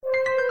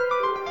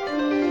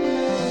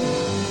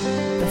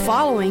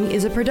following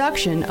is a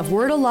production of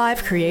Word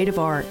Alive Creative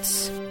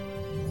Arts.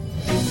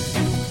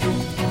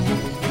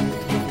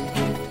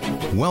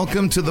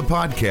 Welcome to the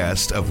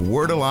podcast of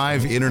Word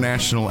Alive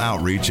International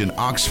Outreach in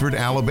Oxford,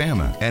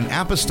 Alabama, an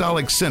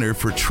apostolic center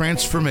for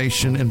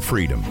transformation and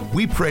freedom.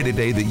 We pray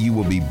today that you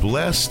will be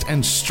blessed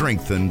and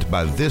strengthened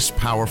by this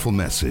powerful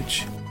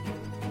message.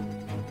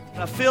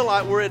 I feel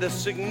like we're at a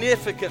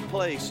significant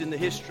place in the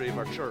history of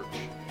our church.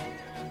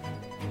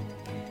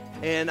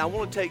 And I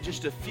want to take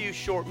just a few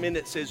short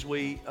minutes as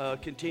we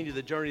continue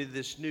the journey of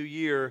this new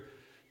year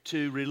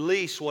to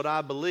release what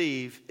I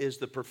believe is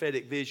the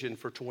prophetic vision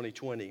for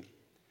 2020.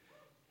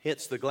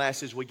 Hence the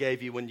glasses we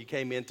gave you when you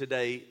came in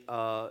today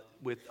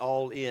with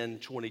All In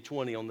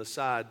 2020 on the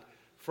side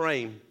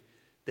frame,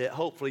 that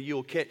hopefully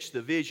you'll catch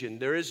the vision.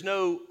 There is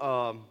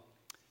no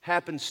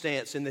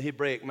happenstance in the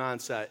Hebraic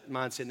mindset.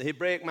 In the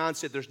Hebraic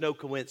mindset, there's no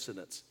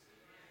coincidence.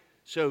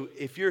 So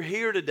if you're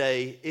here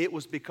today, it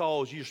was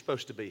because you're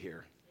supposed to be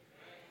here.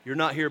 You're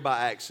not here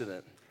by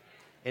accident.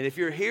 And if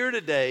you're here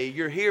today,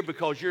 you're here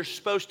because you're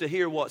supposed to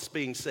hear what's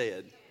being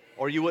said,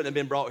 or you wouldn't have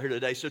been brought here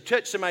today. So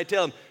touch somebody,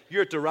 tell them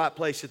you're at the right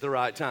place at the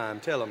right time.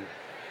 Tell them.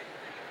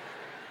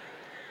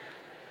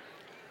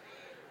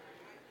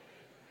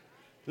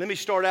 Let me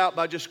start out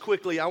by just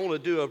quickly, I want to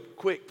do a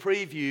quick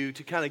preview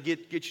to kind of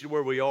get you to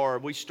where we are.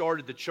 We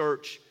started the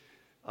church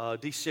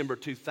December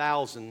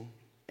 2000,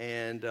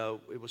 and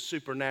it was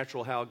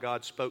supernatural how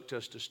God spoke to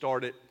us to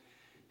start it.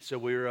 So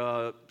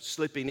we're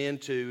slipping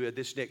into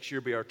this next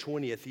year be our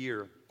 20th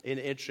year. And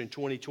interesting,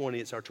 2020,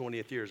 it's our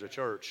 20th year as a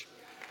church.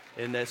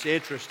 And that's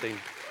interesting.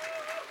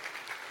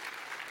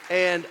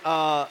 And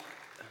I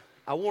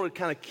want to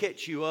kind of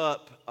catch you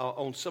up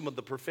on some of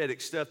the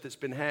prophetic stuff that's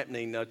been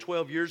happening.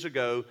 12 years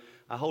ago,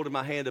 I hold in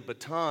my hand a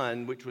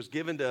baton, which was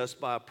given to us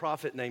by a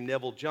prophet named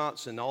Neville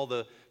Johnson.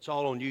 It's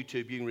all on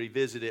YouTube. You can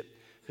revisit it.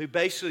 Who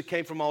basically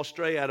came from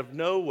Australia out of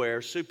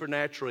nowhere,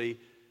 supernaturally,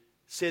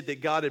 said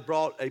that God had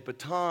brought a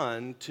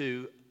baton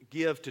to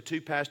give to two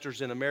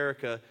pastors in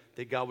America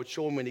that God would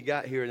show them when he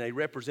got here, and they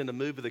represent a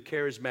move of the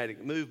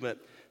charismatic movement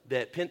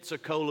that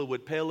Pensacola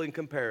would pale in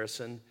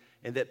comparison,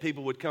 and that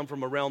people would come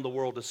from around the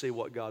world to see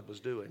what God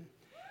was doing.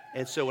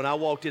 And so when I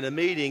walked in a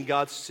meeting,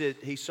 God said,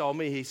 he saw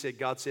me, he said,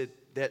 God said,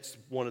 that's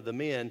one of the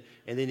men.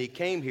 And then he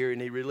came here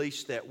and he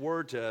released that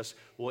word to us.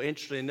 Well,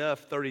 interestingly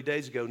enough, 30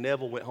 days ago,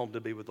 Neville went home to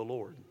be with the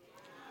Lord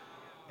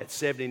at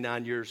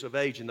 79 years of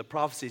age. And the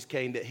prophecies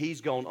came that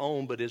he's gone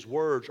on, but his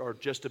words are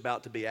just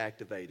about to be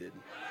activated.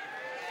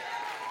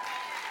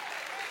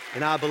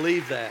 And I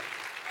believe that.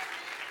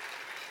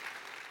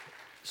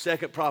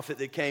 Second prophet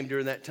that came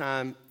during that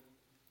time,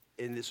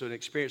 and this was an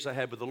experience I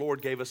had with the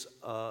Lord, gave us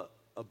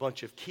a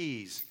bunch of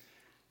keys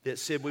that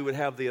said we would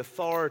have the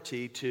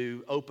authority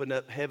to open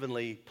up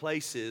heavenly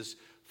places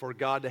for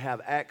God to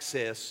have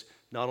access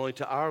not only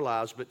to our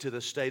lives, but to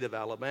the state of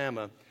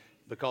Alabama,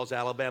 because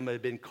Alabama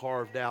had been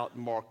carved out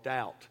and marked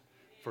out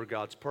for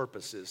God's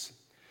purposes.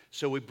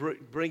 So we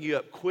bring you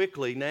up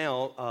quickly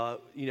now.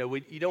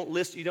 You don't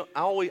listen.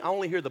 I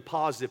only hear the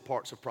positive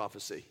parts of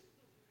prophecy.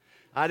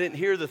 I didn't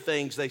hear the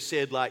things they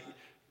said like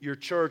your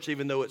church,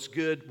 even though it's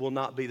good, will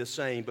not be the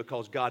same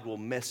because God will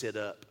mess it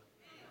up.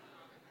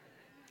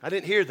 I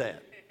didn't hear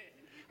that.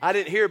 I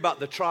didn't hear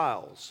about the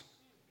trials.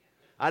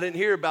 I didn't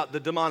hear about the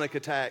demonic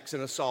attacks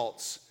and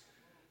assaults.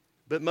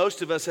 But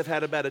most of us have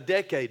had about a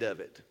decade of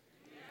it.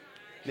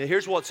 Now,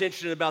 here's what's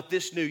interesting about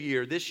this new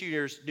year. This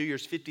year's New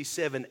Year's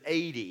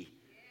 5780,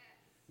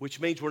 which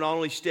means we're not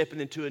only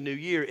stepping into a new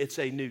year, it's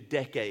a new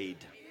decade.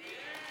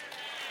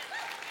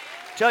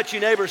 Touch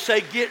your neighbor,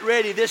 say, get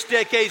ready. This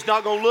decade's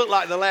not going to look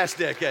like the last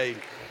decade.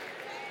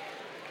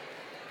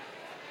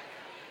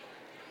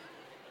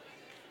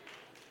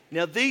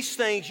 Now, these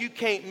things you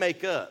can't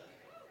make up.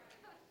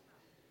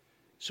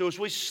 So as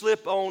we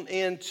slip on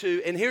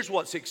into, and here's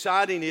what's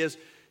exciting is,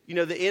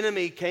 the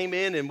enemy came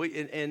in and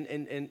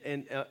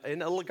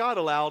God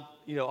allowed,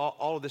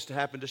 all of this to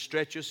happen to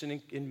stretch us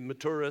and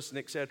mature us and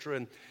et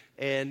cetera.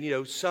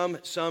 And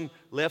some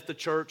left the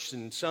church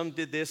and some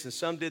did this and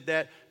some did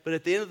that. But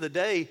at the end of the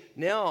day,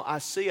 now I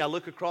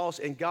look across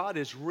and God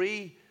is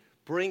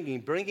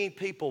bringing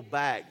people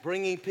back,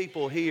 bringing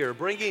people here,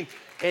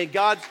 and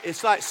God,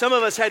 it's like some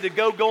of us had to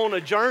go on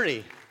a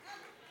journey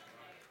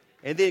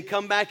and then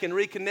come back and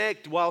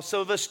reconnect while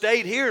some of us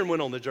stayed here and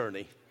went on the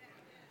journey.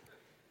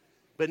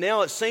 But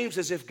now it seems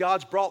as if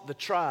God's brought the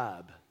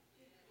tribe.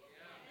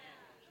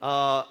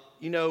 My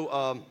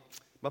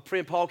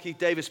friend Paul Keith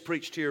Davis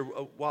preached here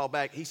a while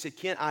back. He said,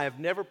 Kent, I have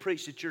never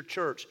preached at your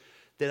church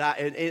and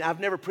I've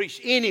never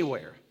preached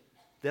anywhere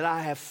that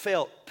I have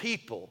felt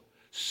people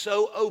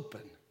so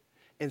open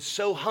and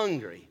so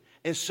hungry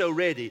and so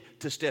ready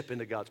to step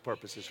into God's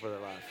purposes for their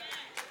life.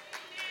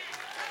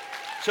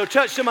 So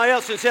touch somebody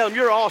else and tell them,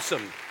 you're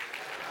awesome.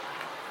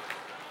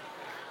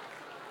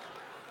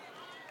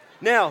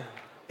 Now,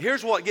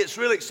 here's what gets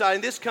really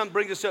exciting. This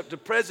brings us up to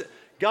present.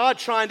 God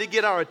trying to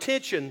get our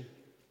attention.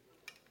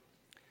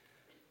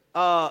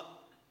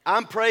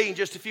 I'm praying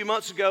just a few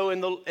months ago,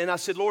 and I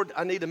said, Lord,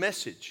 I need a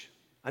message.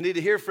 I need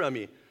to hear from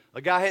you.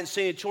 A guy I hadn't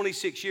seen in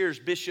 26 years,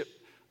 Bishop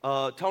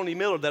Tony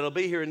Miller, that'll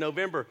be here in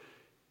November,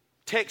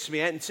 texted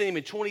me. I hadn't seen him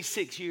in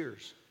 26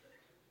 years.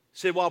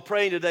 Said, while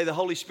praying today, the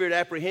Holy Spirit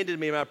apprehended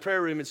me in my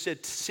prayer room and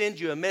said, to send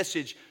you a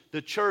message.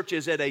 The church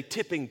is at a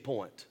tipping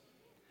point,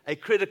 a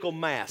critical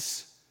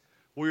mass,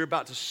 where you're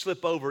about to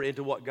slip over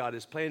into what God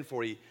has planned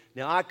for you.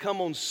 Now, I come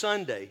on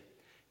Sunday.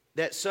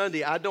 That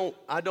Sunday, I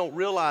don't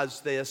realize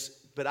this,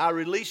 but I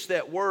released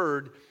that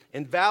word,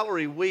 and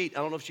Valerie Wheat,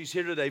 I don't know if she's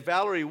here today,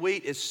 Valerie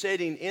Wheat is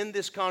sitting in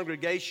this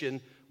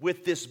congregation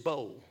with this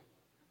bowl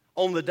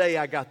on the day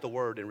I got the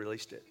word and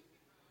released it,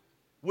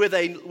 with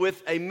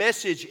a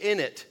message in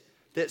it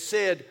that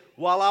said,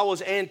 while I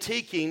was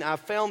antiquing, I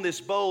found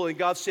this bowl, and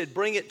God said,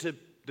 bring it to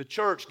the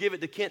church, give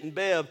it to Kent and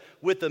Bev,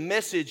 with a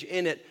message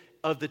in it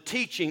of the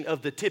teaching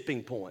of the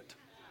tipping point.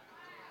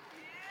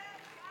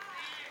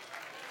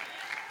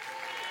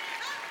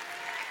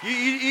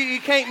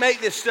 You can't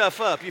make this stuff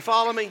up. You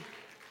follow me?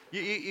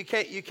 You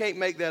can't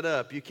make that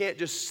up. You can't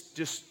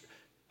just.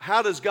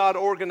 How does God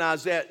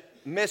organize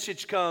that?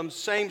 Message comes,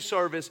 same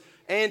service,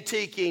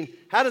 antiquing.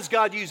 How does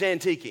God use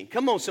antiquing?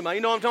 Come on, somebody.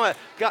 You know what I'm talking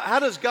about? God, how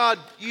does God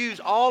use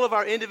all of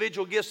our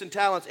individual gifts and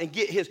talents and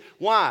get His?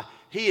 Why?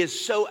 He is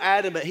so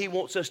adamant. He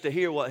wants us to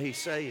hear what He's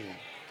saying.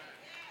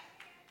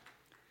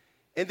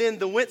 And then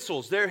the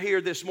Wentzels, they're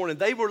here this morning.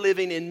 They were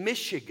living in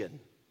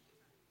Michigan.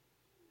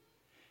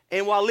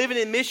 And while living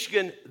in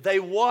Michigan, they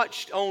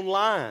watched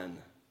online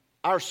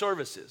our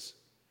services.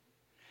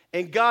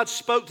 And God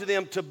spoke to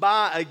them to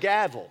buy a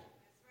gavel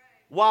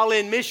while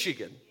in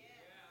Michigan.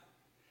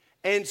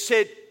 And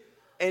said,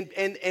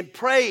 and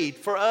prayed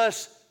for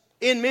us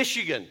in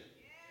Michigan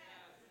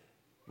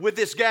with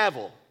this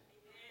gavel.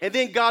 And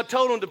then God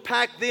told them to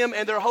pack them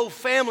and their whole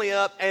family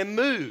up and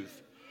move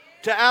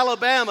to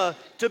Alabama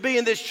to be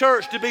in this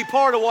church, to be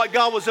part of what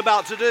God was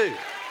about to do.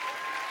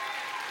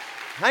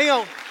 Hang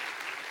on.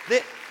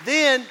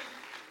 Then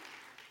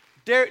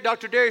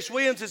Dr. Darius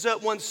Williams is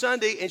up one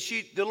Sunday, and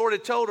the Lord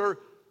had told her,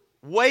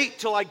 wait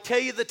till I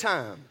tell you the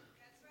time.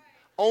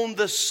 On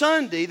the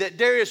Sunday that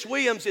Darius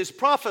Williams is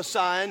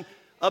prophesying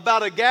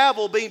about a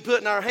gavel being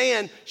put in our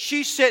hand,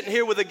 she's sitting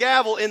here with a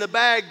gavel in the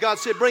bag. God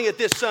said, bring it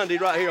this Sunday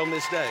right here on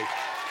this day.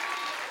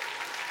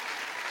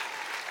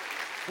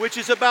 Which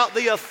is about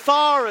the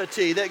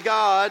authority that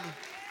God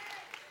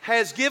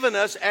has given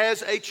us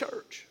as a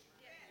church.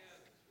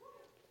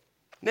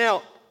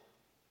 Now,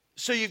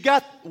 so you've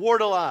got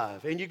Word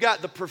Alive, and you've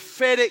got the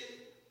prophetic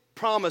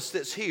promise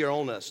that's here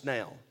on us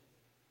now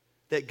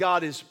that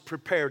God has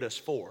prepared us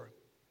for.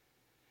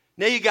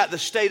 Now you got the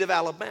state of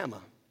Alabama.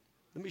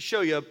 Let me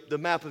show you the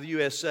map of the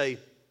USA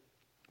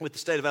with the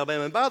state of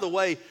Alabama. And by the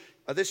way,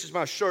 this is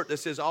my shirt that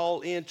says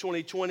All In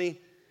 2020.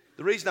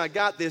 The reason I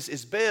got this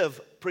is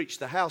Bev preached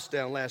the house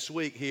down last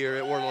week here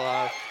at Word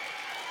Alive.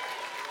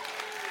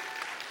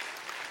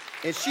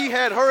 And she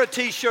had her a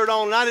t-shirt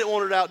on, and I didn't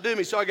want her to outdo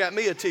me, so I got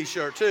me a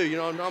t-shirt too. You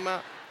know what I'm talking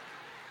about?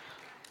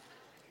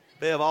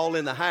 Bev, all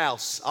in the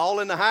house. All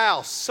in the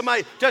house.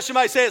 Somebody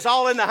say it's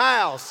all in the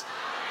house.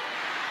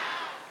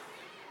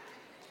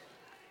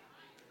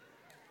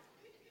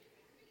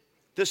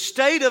 The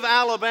state of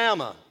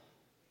Alabama,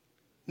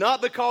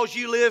 not because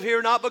you live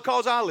here, not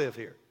because I live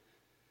here,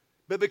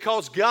 but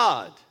because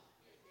God,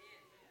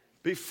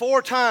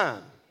 before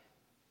time,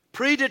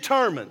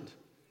 predetermined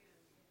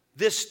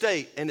this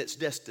state and its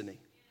destiny.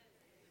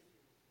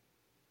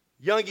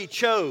 Youngie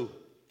Cho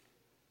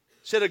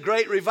said a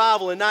great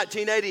revival in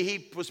 1980.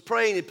 He was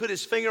praying and put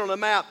his finger on the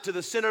map to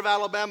the center of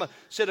Alabama,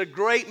 said a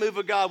great move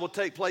of God will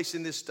take place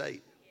in this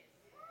state.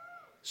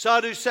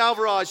 Sadhu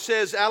Salvaraj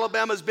says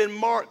Alabama's been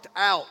marked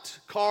out,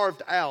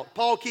 carved out.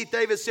 Paul Keith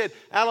Davis said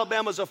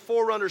Alabama's a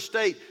forerunner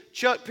state.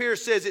 Chuck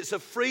Pierce says it's a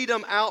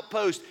freedom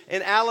outpost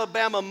and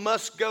Alabama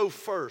must go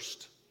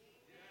first.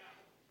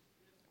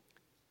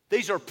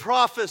 These are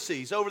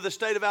prophecies over the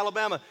state of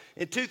Alabama.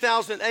 In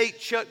 2008,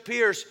 Chuck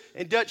Pierce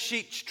and Dutch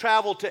Sheets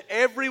traveled to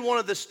every one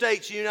of the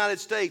states in the United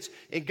States,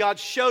 and God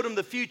showed them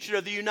the future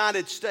of the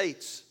United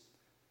States.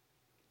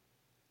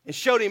 And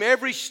showed him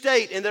every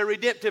state and their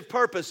redemptive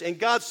purpose. And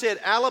God said,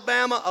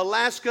 Alabama,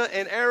 Alaska,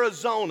 and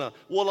Arizona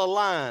will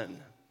align.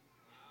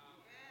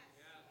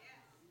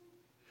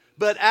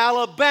 But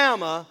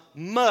Alabama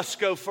must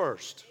go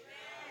first.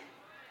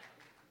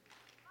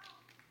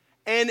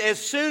 And as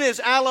soon as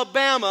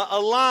Alabama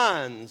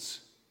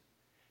aligns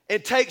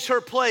and takes her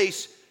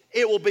place,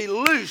 it will be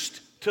loosed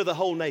to the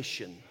whole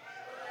nation.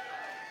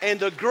 And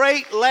the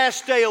great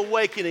last day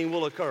awakening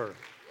will occur.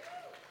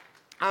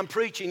 I'm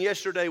preaching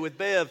yesterday with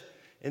Bev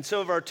and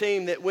some of our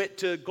team that went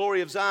to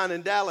Glory of Zion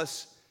in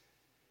Dallas.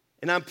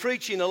 And I'm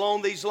preaching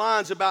along these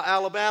lines about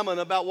Alabama and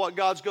about what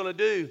God's going to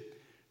do.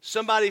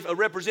 A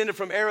representative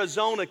from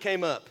Arizona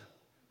came up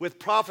with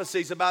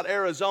prophecies about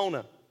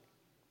Arizona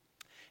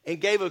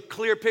and gave a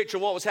clear picture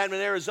of what was happening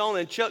in Arizona.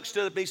 And Chuck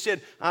stood up and he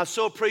said, I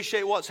so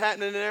appreciate what's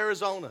happening in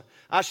Arizona.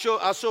 I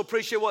so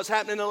appreciate what's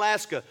happening in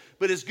Alaska.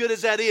 But as good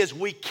as that is,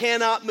 we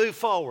cannot move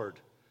forward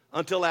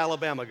until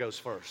Alabama goes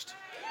first.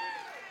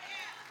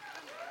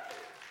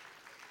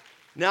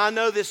 Now, I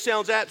know this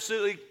sounds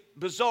absolutely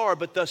bizarre,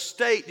 but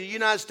the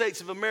United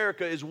States of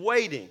America is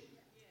waiting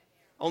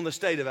on the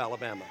state of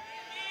Alabama.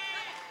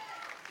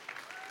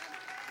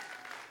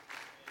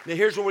 Now,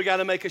 here's where we got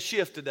to make a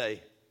shift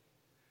today.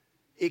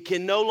 It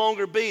can no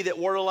longer be that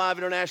Word Alive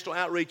International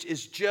Outreach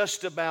is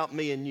just about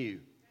me and you.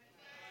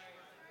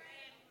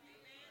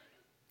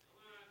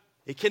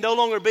 It can no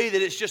longer be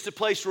that it's just a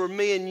place where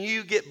me and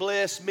you get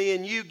blessed, me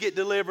and you get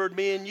delivered,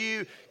 me and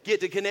you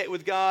get to connect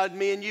with God,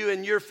 me and you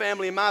and your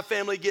family and my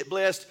family get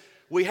blessed.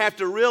 We have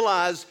to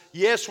realize,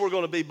 yes, we're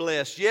going to be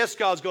blessed. Yes,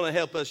 God's going to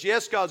help us.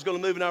 Yes, God's going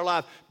to move in our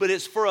life. But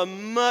it's for a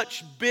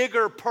much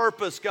bigger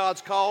purpose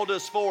God's called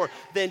us for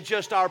than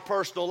just our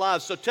personal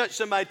lives. So touch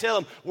somebody, tell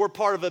them we're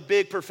part of a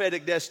big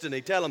prophetic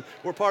destiny. Tell them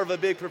we're part of a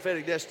big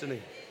prophetic destiny.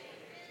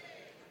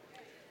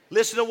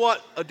 Listen to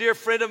what a dear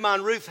friend of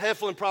mine, Ruth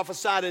Heflin,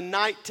 prophesied in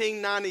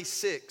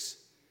 1996.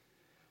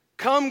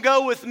 Come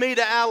go with me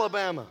to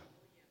Alabama.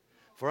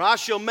 For I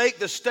shall make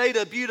the state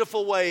a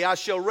beautiful way. I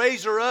shall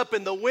raise her up,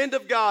 and the wind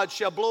of God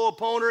shall blow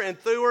upon her and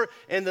through her,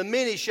 and the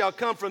many shall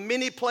come from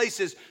many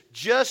places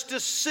just to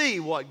see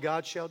what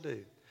God shall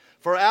do.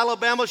 For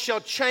Alabama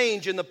shall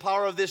change in the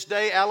power of this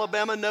day.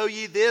 Alabama, know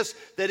ye this,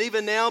 that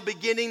even now,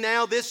 beginning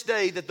now this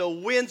day, that the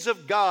winds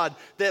of God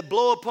that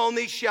blow upon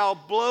thee shall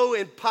blow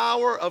in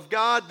power of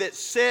God that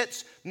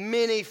sets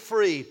many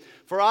free.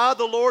 For I,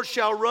 the Lord,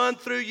 shall run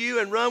through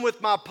you and run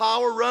with my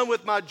power, run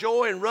with my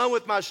joy, and run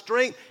with my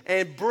strength,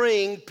 and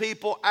bring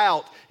people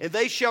out. And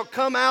they shall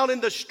come out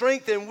in the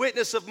strength and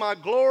witness of my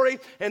glory,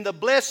 and the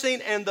blessing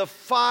and the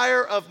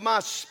fire of my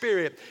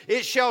spirit.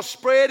 It shall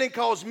spread and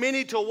cause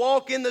many to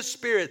walk in the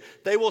Spirit.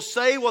 They will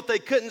say what they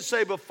couldn't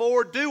say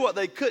before, do what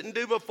they couldn't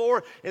do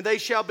before, and they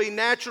shall be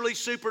naturally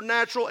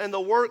supernatural, and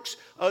work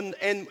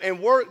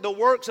the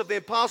works of the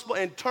impossible,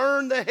 and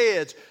turn the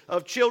heads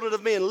of children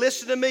of men.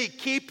 Listen to me.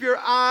 Keep your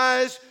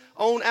eyes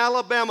on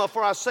Alabama,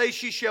 for I say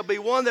she shall be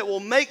one that will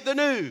make the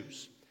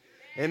news.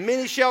 And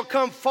many shall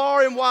come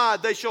far and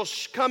wide. They shall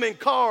come in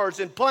cars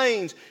and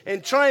planes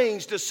and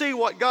trains to see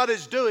what God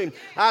is doing.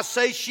 I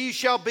say she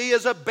shall be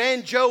as a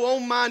banjo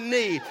on my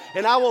knee,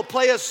 and I will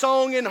play a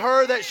song in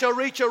her that shall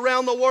reach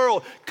around the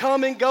world.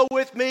 Come and go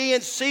with me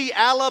and see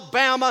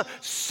Alabama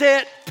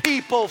set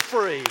people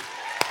free.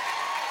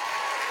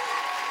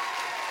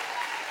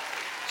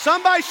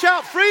 Somebody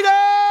shout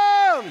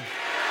freedom!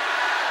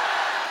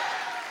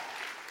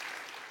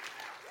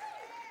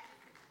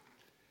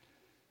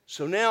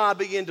 So now I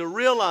begin to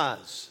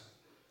realize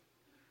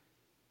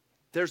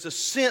there's a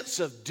sense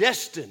of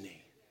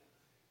destiny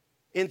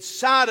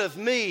inside of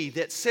me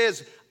that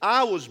says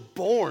I was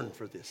born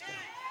for this day.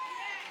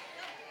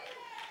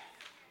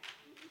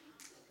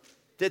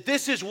 That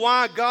this is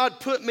why God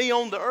put me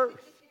on the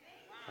earth.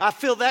 I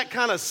feel that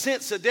kind of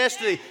sense of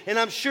destiny, and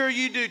I'm sure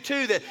you do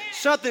too, that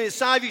something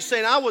inside of you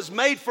saying, I was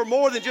made for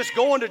more than just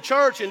going to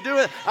church and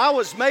doing it. I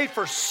was made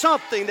for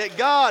something that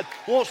God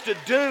wants to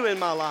do in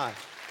my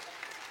life.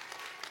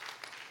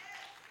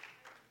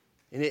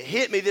 And it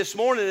hit me this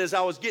morning as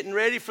I was getting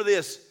ready for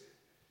this,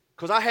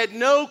 because I had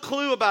no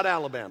clue about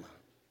Alabama.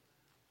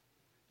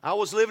 I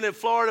was living in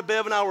Florida.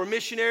 Bev and I were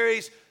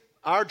missionaries.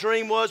 Our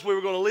dream was we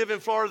were going to live in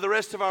Florida the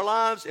rest of our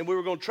lives, and we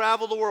were going to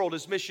travel the world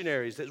as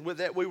missionaries. That's what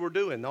that we were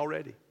doing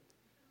already.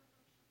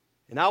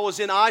 And I was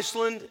in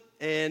Iceland,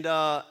 and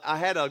I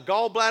had a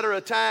gallbladder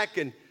attack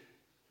and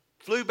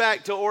flew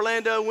back to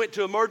Orlando, went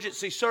to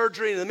emergency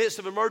surgery. In the midst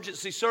of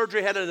emergency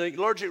surgery, had an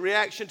allergic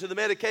reaction to the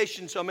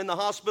medication, so I'm in the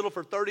hospital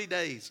for 30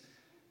 days.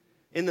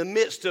 In the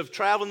midst of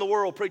traveling the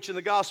world, preaching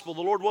the gospel,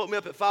 the Lord woke me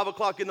up at 5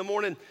 o'clock in the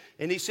morning,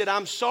 and He said,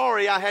 I'm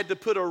sorry I had to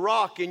put a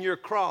rock in your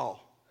craw.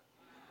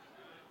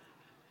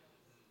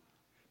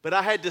 But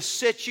I had to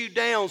set you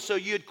down so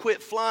you'd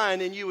quit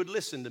flying and you would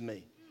listen to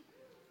me.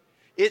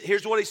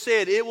 Here's what He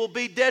said. It will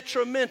be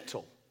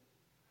detrimental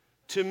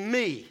to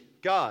me,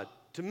 God,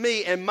 to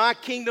me and my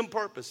kingdom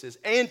purposes,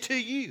 and to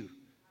you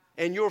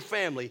and your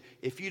family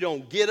if you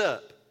don't get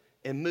up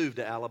and move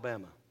to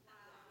Alabama.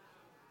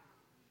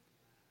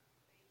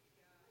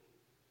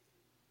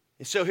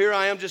 And so here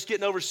I am just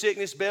getting over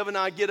sickness. Bev and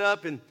I get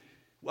up, and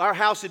our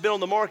house had been on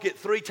the market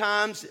 3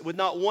 times with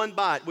not one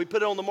bite. We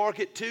put it on the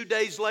market 2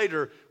 days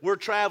later. We're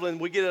traveling.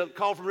 We get a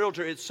call from a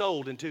realtor. It's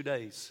sold in 2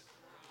 days.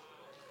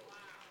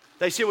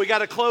 They said, we got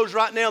to close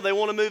right now. They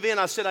want to move in.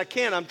 I said, I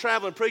can't. I'm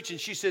traveling preaching.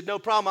 She said, no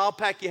problem. I'll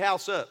pack your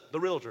house up, the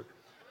realtor.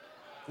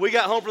 We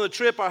got home from the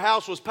trip. Our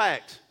house was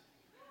packed.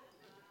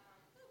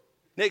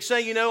 Next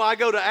thing you know, I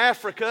go to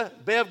Africa.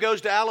 Bev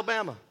goes to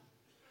Alabama.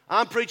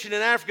 I'm preaching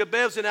in Africa.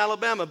 Bev's in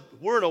Alabama.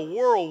 We're in a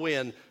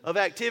whirlwind of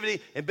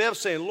activity. And Bev's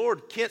saying,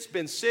 Lord, Kent's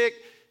been sick.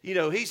 You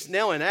know, he's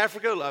now in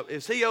Africa.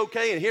 Is he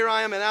okay? And here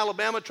I am in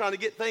Alabama trying to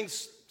get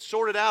things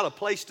sorted out, a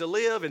place to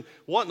live. And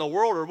what in the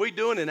world are we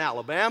doing in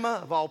Alabama,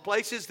 of all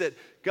places that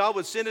God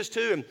would send us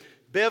to? And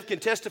Bev can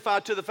testify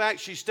to the fact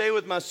she's staying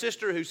with my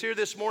sister who's here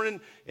this morning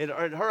at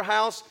her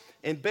house.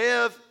 And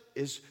Bev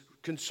is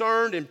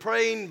concerned and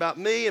praying about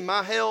me and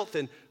my health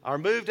and our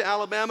move to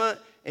Alabama.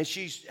 And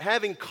she's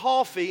having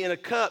coffee in a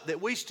cup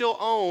that we still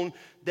own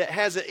that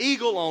has an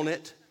eagle on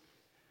it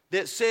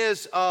that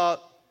says,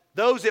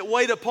 those that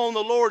wait upon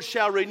the Lord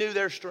shall renew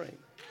their strength.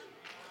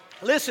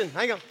 Listen,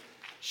 hang on.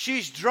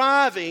 She's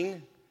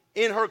driving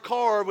in her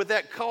car with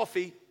that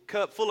coffee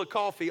cup full of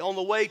coffee on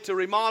the way to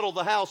remodel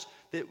the house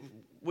that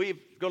we're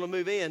going to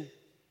move in.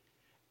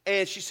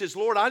 And she says,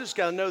 Lord, I just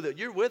got to know that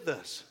you're with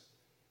us.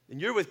 And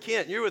you're with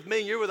Kent, and you're with me,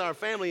 and you're with our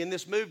family in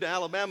this move to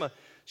Alabama.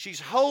 She's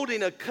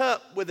holding a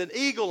cup with an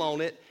eagle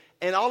on it.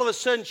 And all of a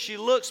sudden, she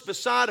looks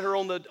beside her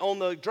on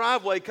the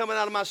driveway coming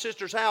out of my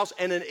sister's house,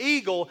 and an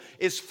eagle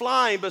is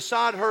flying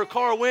beside her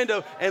car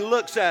window and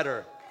looks at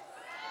her.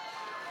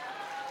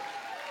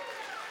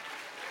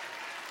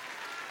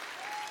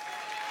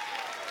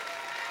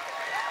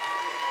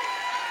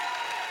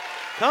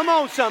 Come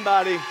on,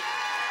 somebody.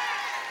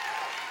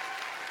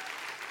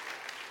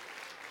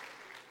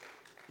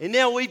 And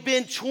now we've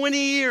been 20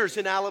 years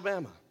in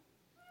Alabama.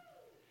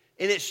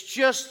 And it's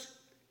just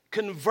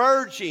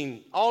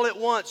converging all at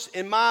once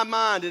in my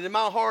mind and in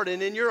my heart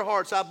and in your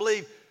hearts, I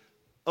believe,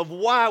 of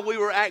why we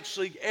were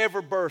actually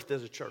ever birthed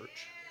as a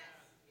church.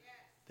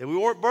 That we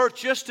weren't birthed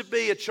just to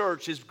be a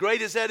church, as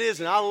great as that is,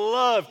 and I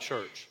love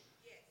church.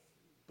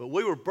 But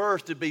we were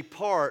birthed to be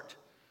part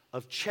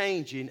of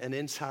changing an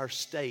entire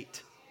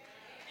state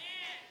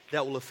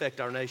that will affect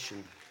our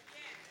nation.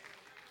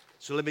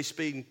 So let me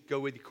speed and go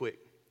with you quick.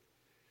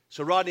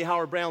 So Rodney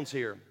Howard-Browne's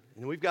here,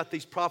 and we've got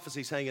these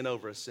prophecies hanging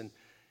over us,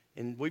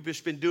 and we've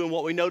just been doing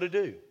what we know to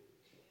do.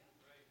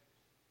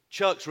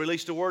 Chuck's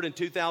released a word in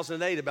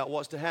 2008 about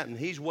what's to happen.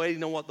 He's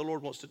waiting on what the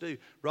Lord wants to do.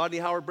 Rodney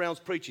Howard-Browne's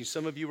preaching.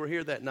 Some of you were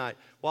here that night.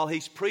 While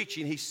he's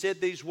preaching, he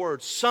said these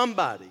words: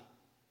 somebody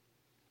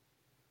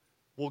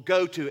will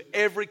go to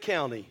every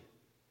county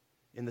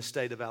in the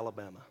state of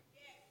Alabama.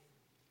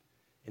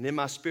 And in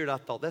my spirit, I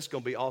thought, that's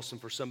going to be awesome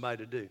for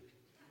somebody to do.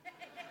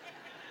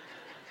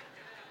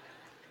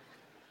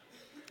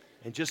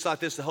 And just like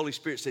this, the Holy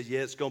Spirit said,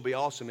 yeah, it's going to be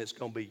awesome. It's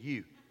going to be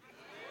you.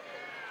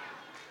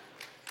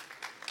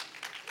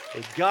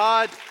 And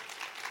God,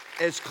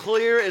 as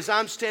clear as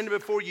I'm standing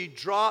before you,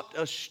 dropped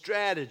a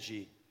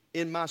strategy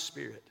in my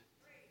spirit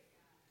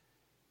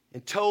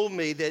and told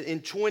me that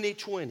in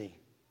 2020,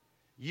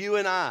 you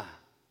and I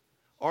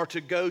are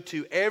to go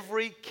to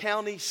every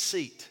county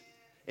seat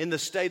in the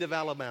state of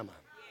Alabama.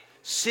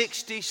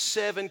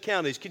 67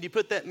 counties. Can you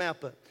put that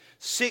map up?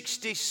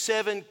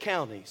 67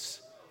 counties.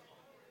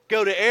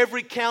 Go to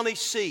every county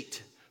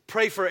seat.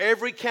 Pray for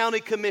every county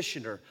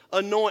commissioner.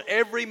 Anoint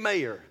every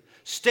mayor.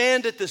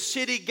 Stand at the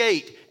city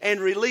gate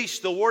and release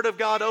the Word of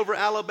God over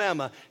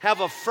Alabama. Have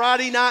a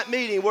Friday night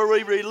meeting where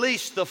we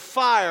release the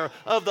fire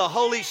of the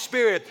Holy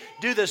Spirit.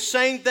 Do the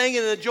same thing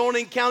in an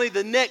adjoining county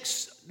the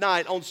next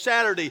night on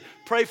Saturday.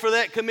 Pray for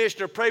that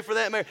commissioner, pray for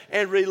that mayor,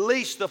 and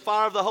release the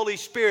fire of the Holy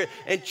Spirit.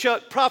 And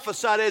Chuck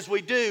prophesied as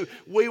we do,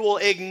 we will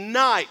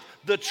ignite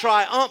the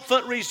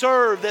triumphant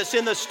reserve that's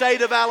in the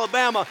state of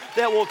Alabama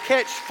that will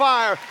catch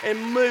fire and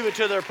move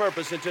into their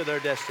purpose, into their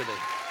destiny.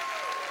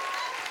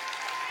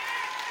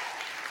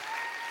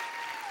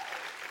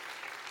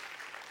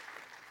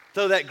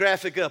 Throw that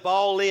graphic up,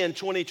 all in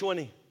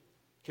 2020.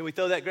 Can we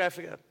throw that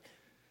graphic up?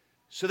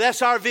 So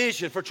that's our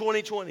vision for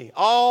 2020.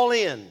 All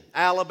in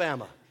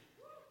Alabama.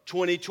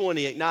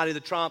 2020, igniting the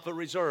triumphant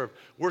reserve.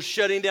 We're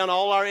shutting down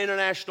all our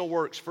international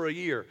works for a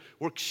year.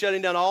 We're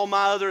shutting down all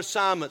my other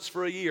assignments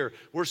for a year.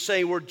 We're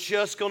saying we're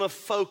just going to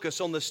focus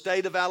on the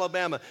state of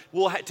Alabama.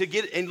 And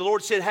the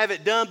Lord said, have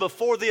it done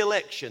before the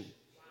election.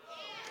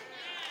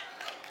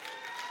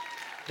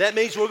 That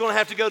means we're going to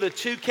have to go to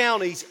 2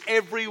 counties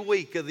every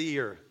week of the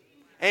year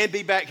and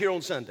be back here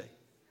on Sunday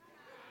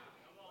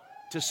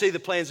to see the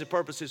plans and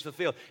purposes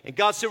fulfilled. And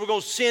God said we're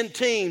going to send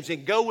teams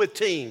and go with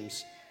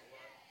teams.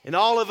 And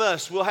all of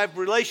us will have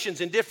relations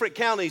in different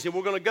counties, and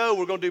we're going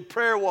to do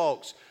prayer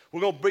walks.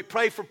 We're going to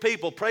pray for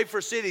people, pray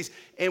for cities,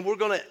 and we're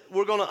going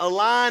to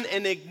align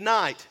and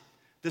ignite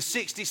the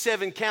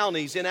 67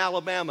 counties in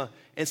Alabama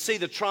and see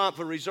the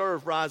triumphant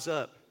reserve rise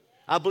up.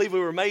 I believe we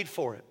were made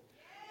for it.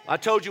 I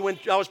told you when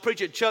I was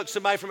preaching at Chuck,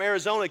 somebody from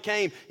Arizona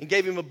came and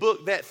gave him a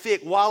book that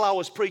thick while I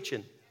was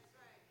preaching.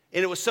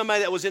 And it was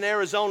somebody that was in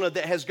Arizona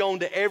that has gone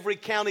to every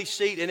county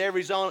seat in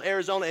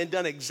Arizona and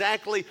done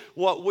exactly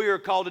what we are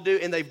called to do.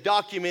 And they've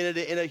documented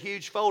it in a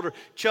huge folder.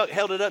 Chuck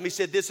held it up and he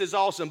said, this is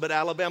awesome, but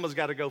Alabama's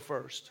got to go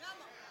first.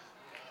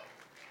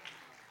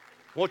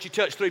 Won't you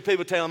touch 3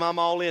 people, tell them I'm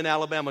all in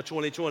Alabama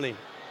 2020.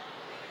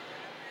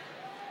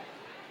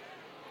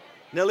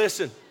 Now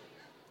listen,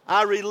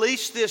 I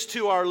released this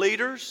to our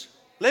leaders.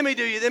 Let me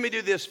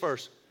do this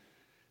first.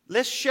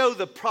 Let's show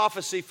the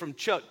prophecy from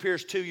Chuck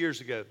Pierce 2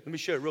 years ago. Let me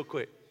show it real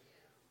quick.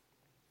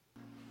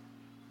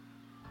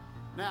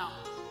 Now,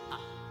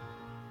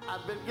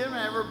 I've been giving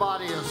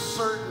everybody a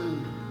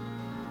certain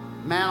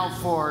mantle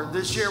for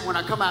this year. When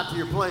I come out to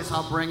your place,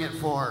 I'll bring it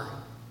for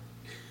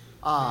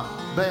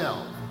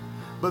Bell.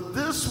 But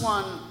this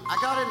one, I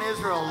got in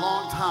Israel a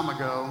long time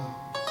ago,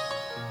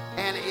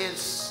 and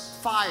it's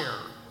fire.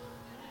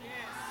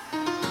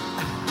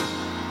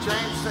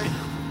 James,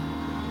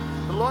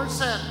 the Lord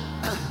said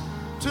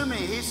to me,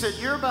 he said,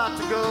 you're about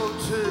to go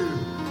to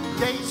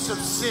gates of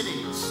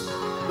cities.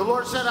 The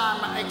Lord said,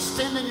 I'm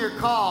extending your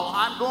call.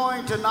 I'm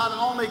going to not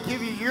only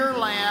give you your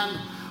land,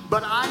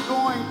 but I'm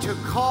going to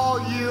call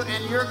you,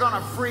 and you're going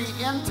to free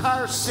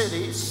entire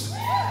cities,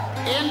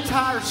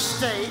 entire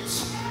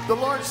states. The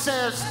Lord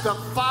says the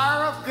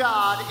fire of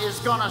God is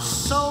going to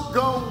so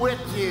go with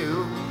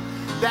you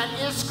that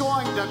it's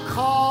going to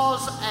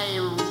cause a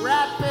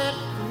rapid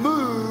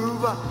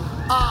move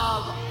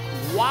of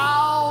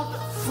wild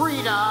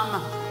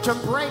freedom to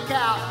break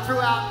out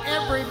throughout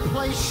every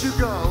place you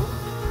go.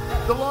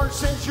 The Lord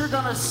says you're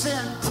going to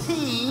send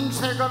teams.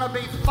 They're going to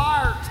be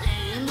fire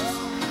teams.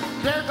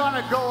 They're going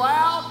to go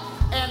out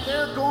and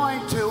they're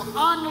going to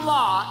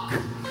unlock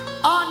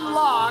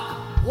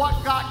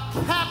what got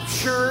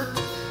captured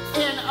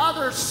in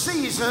other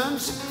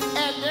seasons,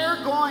 and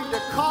they're going to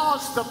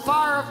cause the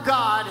fire of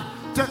God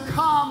to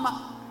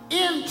come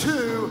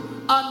into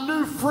a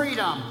new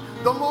freedom.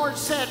 The Lord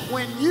said,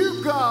 when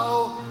you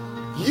go,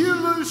 you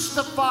loose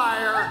the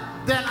fire,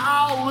 then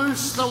I'll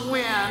loose the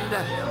wind,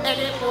 and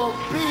it will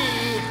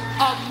be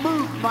a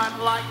movement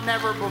like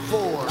never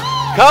before.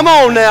 Come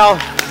on now.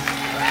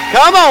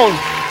 Come on.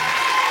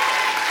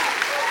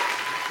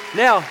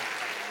 Now,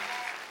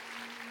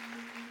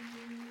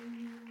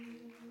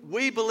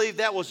 we believe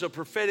that was a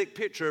prophetic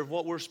picture of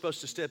what we're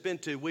supposed to step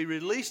into. We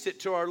released it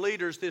to our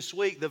leaders this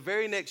week. The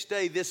very next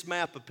day, this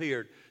map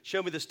appeared.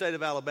 Show me the state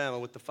of Alabama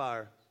with the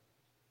fire.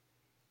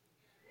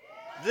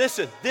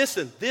 Listen. This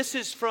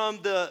is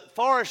from the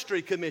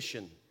Forestry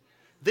Commission.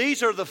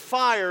 These are the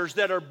fires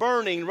that are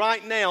burning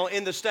right now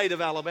in the state of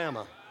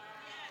Alabama.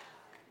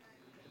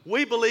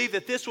 We believe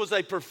that this was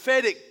a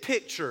prophetic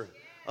picture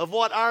of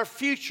what our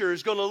future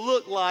is going to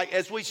look like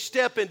as we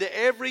step into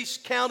every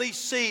county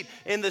seat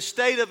in the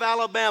state of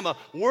Alabama.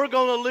 We're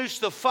going to loose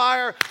the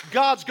fire,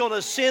 God's going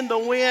to send the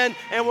wind,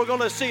 and we're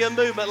going to see a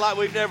movement like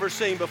we've never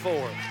seen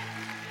before.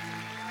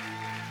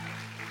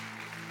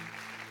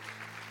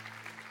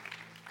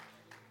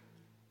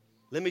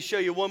 Let me show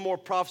you one more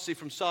prophecy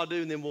from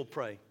Sadu, and then we'll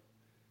pray.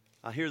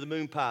 I hear the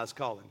moon pies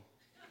calling.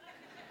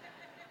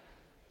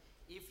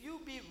 If you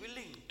be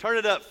willing, turn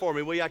it up for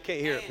me, will you? I can't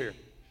hear up here.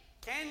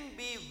 Can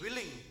be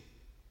willing.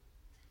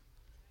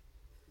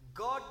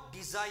 God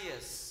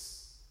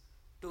desires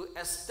to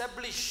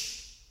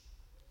establish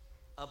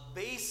a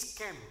base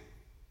camp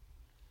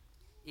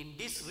in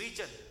this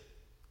region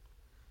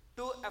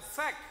to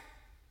affect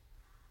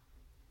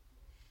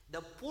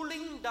the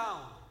pulling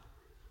down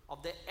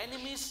of the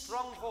enemy's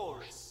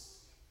strongholds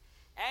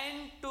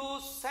and to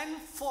send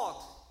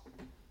forth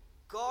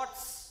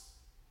God's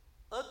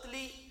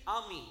earthly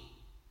army,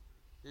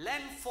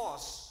 land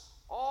force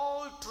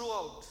all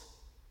throughout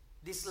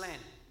this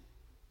land.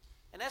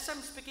 And as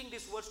I'm speaking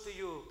these words to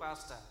you,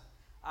 Pastor,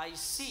 I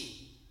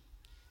see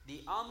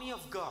the army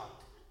of God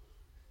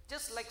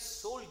just like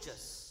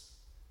soldiers,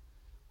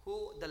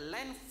 who the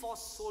land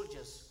force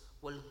soldiers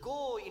will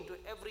go into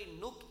every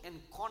nook and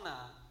corner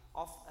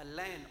of a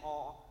land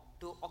or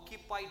to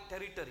occupy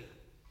territory.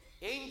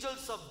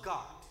 Angels of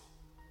God,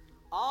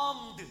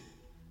 armed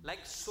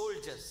like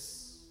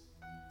soldiers,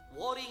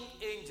 warring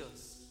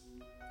angels,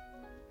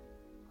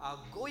 are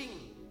going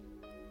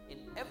in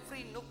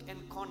every nook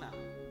and corner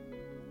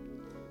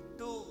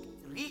to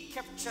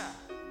recapture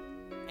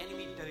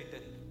enemy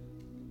territory.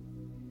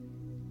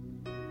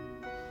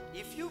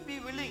 If you be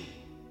willing,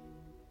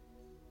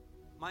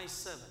 my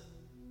servant,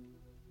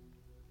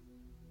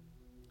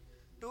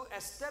 to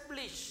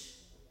establish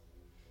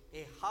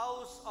a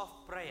house of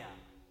prayer,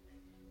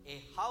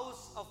 a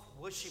house of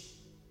worship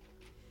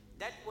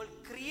that will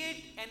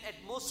create an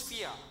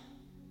atmosphere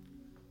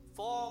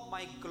for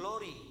my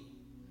glory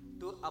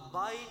to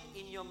abide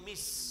in your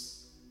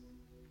midst,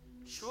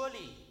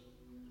 surely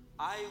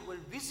I will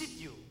visit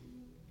you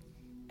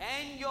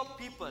and your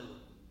people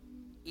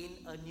in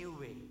a new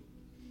way.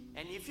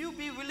 And if you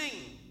be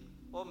willing,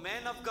 O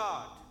man of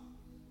God,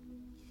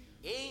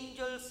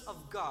 angels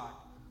of God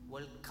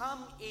will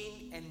come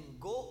in and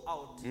go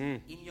out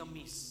in your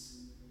midst.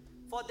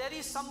 For there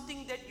is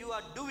something that you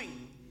are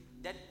doing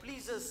that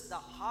pleases the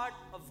heart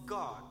of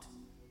God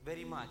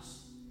very much.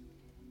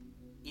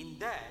 In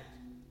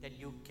that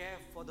you care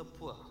for the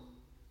poor.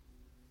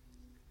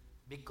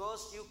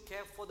 Because you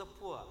care for the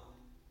poor,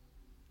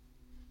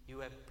 you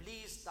have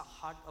pleased the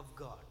heart of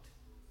God.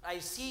 I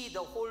see the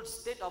whole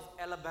state of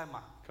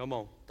Alabama. Come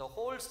on. The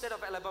whole state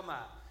of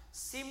Alabama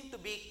seemed to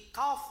be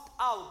carved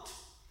out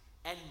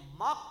and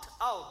marked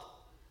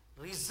out,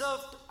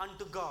 reserved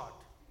unto God.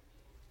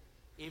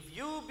 If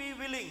you be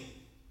willing,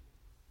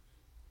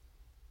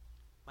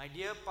 my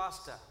dear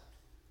pastor,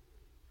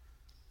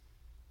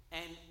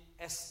 and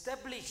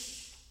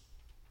establish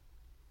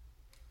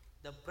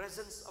the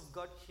presence of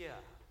God here,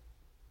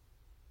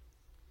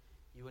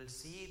 you will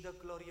see the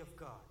glory of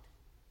God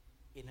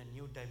in a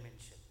new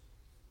dimension.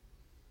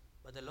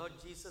 But the Lord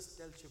Jesus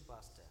tells you,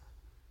 Pastor,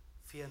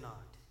 fear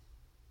not.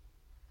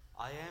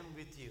 I am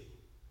with you.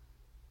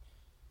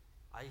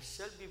 I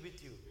shall be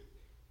with you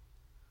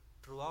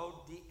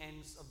throughout the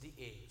ends of the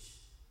age.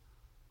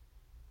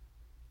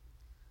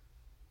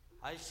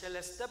 I shall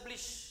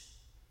establish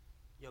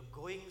your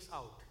goings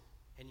out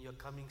and your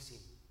comings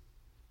in.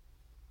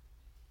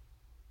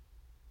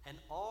 And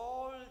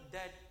all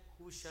that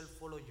who shall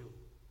follow you,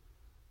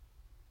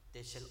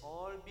 they shall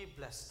all be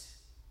blessed.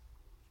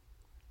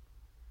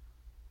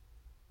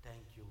 The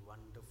Thank you,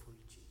 wonderful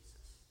Jesus.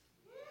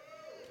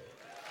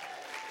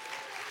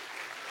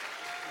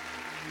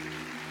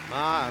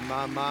 My.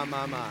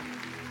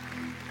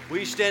 Will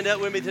you stand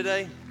up with me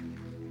today?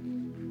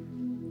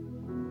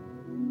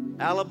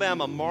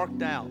 Alabama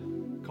marked out,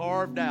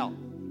 carved out.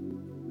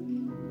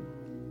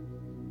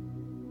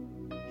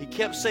 He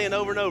kept saying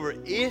over and over,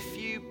 if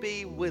you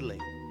be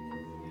willing.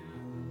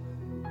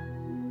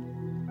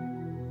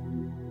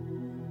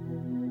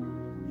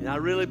 And I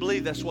really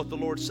believe that's what the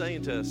Lord's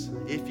saying to us,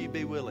 if you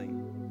be willing.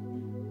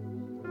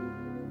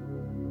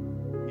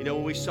 You know,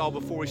 when we saw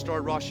before we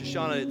started Rosh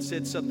Hashanah, it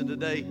said something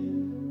today.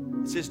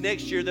 It says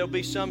next year there'll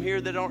be some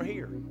here that aren't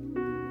here.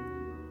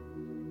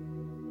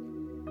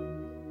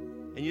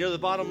 And you know, the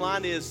bottom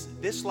line is,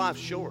 this life's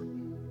short.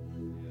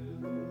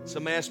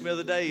 Somebody asked me the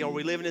other day, are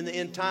we living in the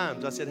end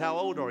times? I said, how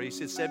old are you? He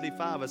said,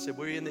 75. I said,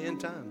 we're in the end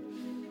times.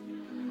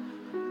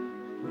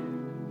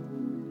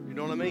 You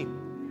know what I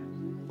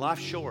mean?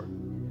 Life's short.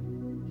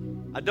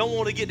 I don't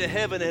want to get to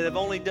heaven and have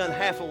only done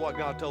half of what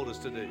God told us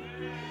to do.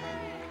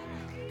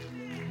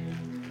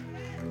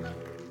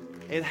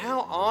 And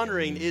how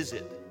honoring is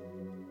it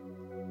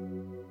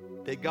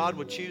that God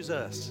would choose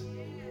us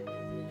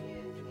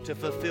to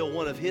fulfill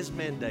one of His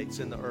mandates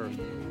in the earth,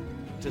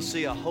 to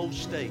see a whole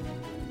state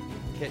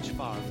catch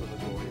fire for the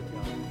glory of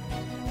God.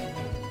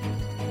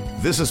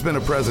 This has been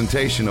a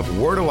presentation of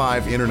Word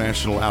Alive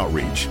International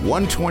Outreach,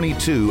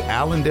 122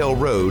 Allendale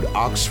Road,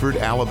 Oxford,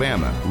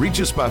 Alabama. Reach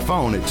us by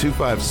phone at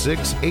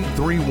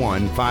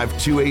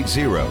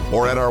 256-831-5280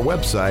 or at our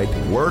website,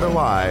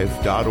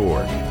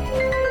 wordalive.org.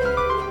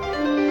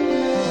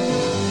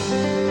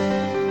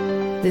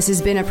 This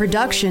has been a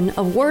production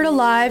of Word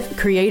Alive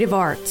Creative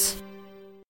Arts.